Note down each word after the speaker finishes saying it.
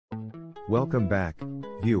Welcome back,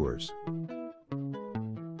 viewers.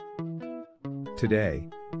 Today,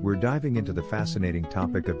 we're diving into the fascinating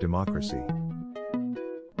topic of democracy.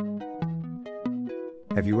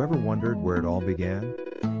 Have you ever wondered where it all began?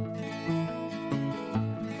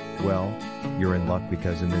 Well, you're in luck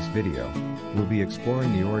because in this video, we'll be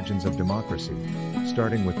exploring the origins of democracy,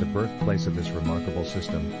 starting with the birthplace of this remarkable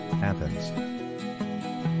system, Athens.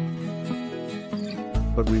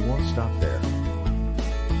 But we won't stop there.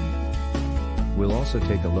 We'll also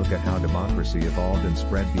take a look at how democracy evolved and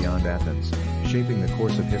spread beyond Athens, shaping the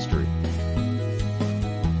course of history.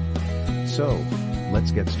 So,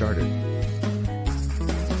 let's get started.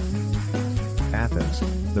 Athens,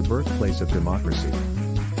 the birthplace of democracy.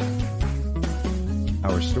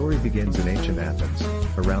 Our story begins in ancient Athens,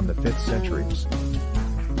 around the 5th centuries.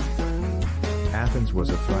 Athens was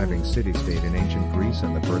a thriving city-state in ancient Greece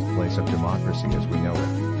and the birthplace of democracy as we know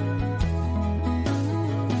it.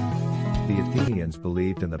 The Athenians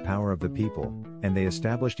believed in the power of the people, and they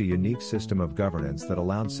established a unique system of governance that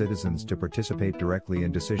allowed citizens to participate directly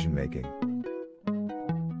in decision-making.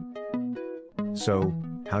 So,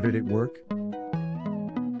 how did it work?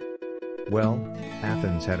 Well,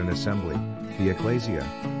 Athens had an assembly, the ecclesia,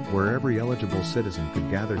 where every eligible citizen could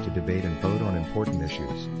gather to debate and vote on important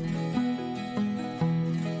issues.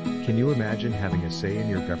 Can you imagine having a say in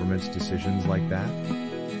your government's decisions like that?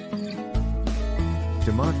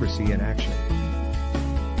 Democracy in action.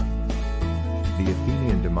 The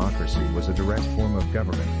Athenian democracy was a direct form of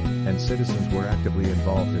government, and citizens were actively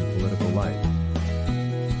involved in political life.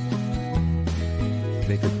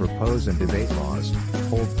 They could propose and debate laws,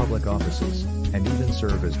 hold public offices, and even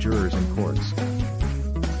serve as jurors in courts.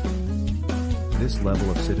 This level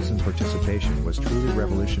of citizen participation was truly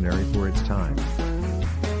revolutionary for its time.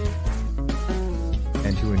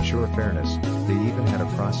 And to ensure fairness, they even had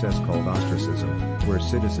a process called ostracism, where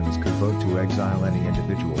citizens could vote to exile any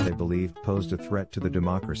individual they believed posed a threat to the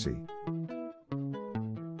democracy.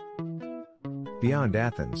 Beyond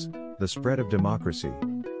Athens, the spread of democracy.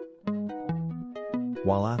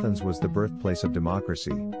 While Athens was the birthplace of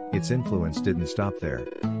democracy, its influence didn't stop there.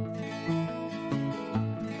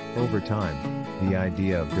 Over time, the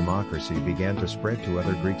idea of democracy began to spread to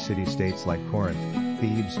other Greek city-states like Corinth,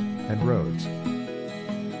 Thebes, and Rhodes.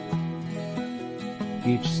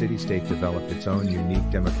 Each city-state developed its own unique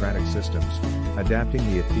democratic systems, adapting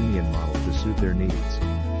the Athenian model to suit their needs.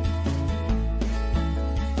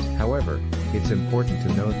 However, it's important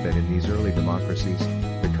to note that in these early democracies,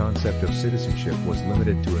 the concept of citizenship was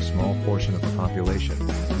limited to a small portion of the population,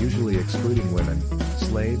 usually excluding women,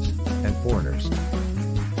 slaves, and foreigners.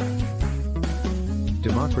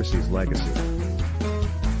 Democracy's legacy.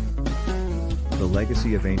 The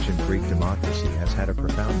legacy of ancient Greek democracy has had a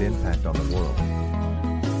profound impact on the world.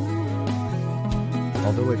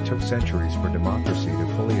 Although it took centuries for democracy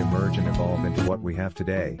to fully emerge and evolve into what we have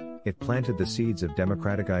today, it planted the seeds of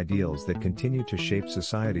democratic ideals that continue to shape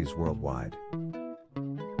societies worldwide.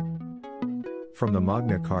 From the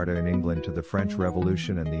Magna Carta in England to the French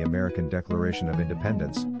Revolution and the American Declaration of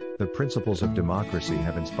Independence, the principles of democracy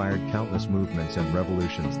have inspired countless movements and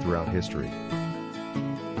revolutions throughout history.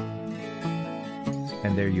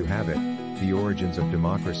 And there you have it, the origins of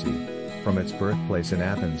democracy, from its birthplace in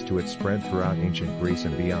Athens to its spread throughout ancient Greece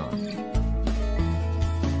and beyond.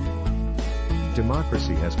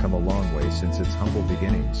 Democracy has come a long way since its humble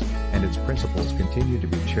beginnings, and its principles continue to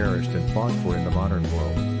be cherished and fought for in the modern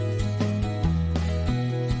world.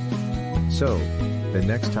 So, the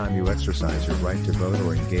next time you exercise your right to vote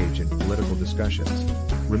or engage in political discussions,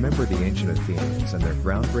 remember the ancient Athenians and their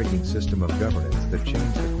groundbreaking system of governance that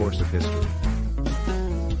changed the course of history.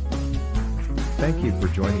 Thank you for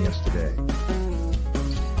joining us today.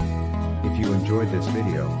 If you enjoyed this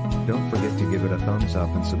video, don't forget to give it a thumbs up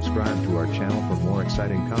and subscribe to our channel for more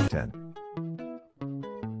exciting content.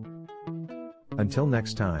 Until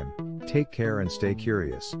next time, take care and stay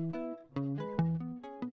curious.